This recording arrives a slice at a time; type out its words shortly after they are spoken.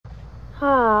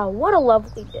Ah, what a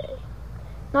lovely day.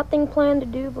 Nothing planned to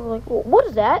do, but like, well, what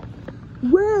is that?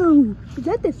 Whoa, is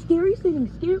that the scary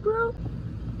sitting scarecrow?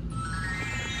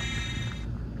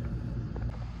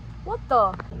 What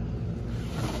the?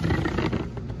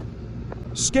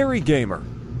 Scary gamer,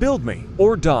 build me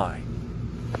or die.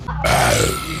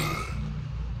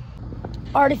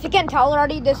 Alright, if you can't tell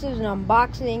already, this is an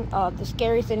unboxing of the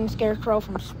scary sitting scarecrow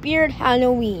from Spirit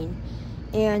Halloween.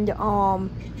 And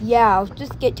yeah, I'll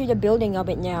just get to the building of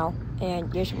it now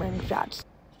and get some random shots.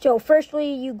 So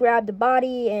firstly, you grab the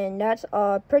body, and that's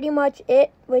pretty much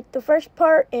it with the first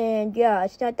part. And yeah,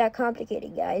 it's not that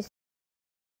complicated, guys.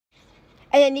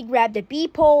 And then you grab the bee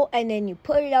pole, and then you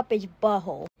put it up his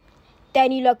butthole.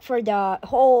 Then you look for the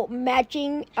whole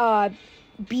matching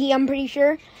bee, I'm pretty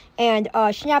sure, and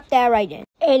snap that right in.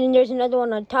 And then there's another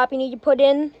one on top you need to put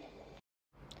in.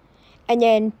 And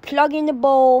then plug in the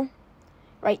bowl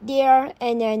right there,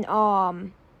 and then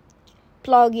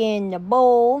plug in the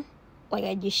bowl like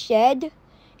I just said.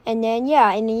 And then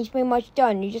yeah, and then he's pretty much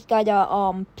done. You just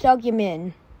gotta plug him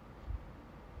in.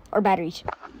 Or batteries.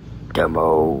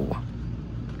 Demo.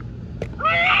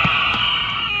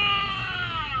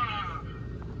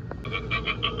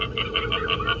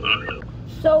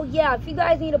 So yeah, if you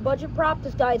guys need a budget prop,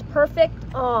 this guy is perfect.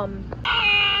 Yeah,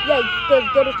 he's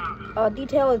good as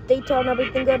detail and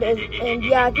everything good. And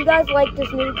yeah, if you guys like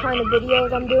this new kind of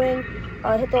videos I'm doing,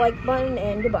 hit the like button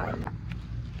and goodbye. Well,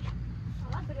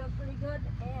 that video was pretty good,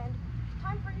 and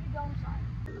time for you to go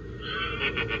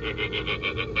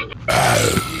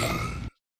inside.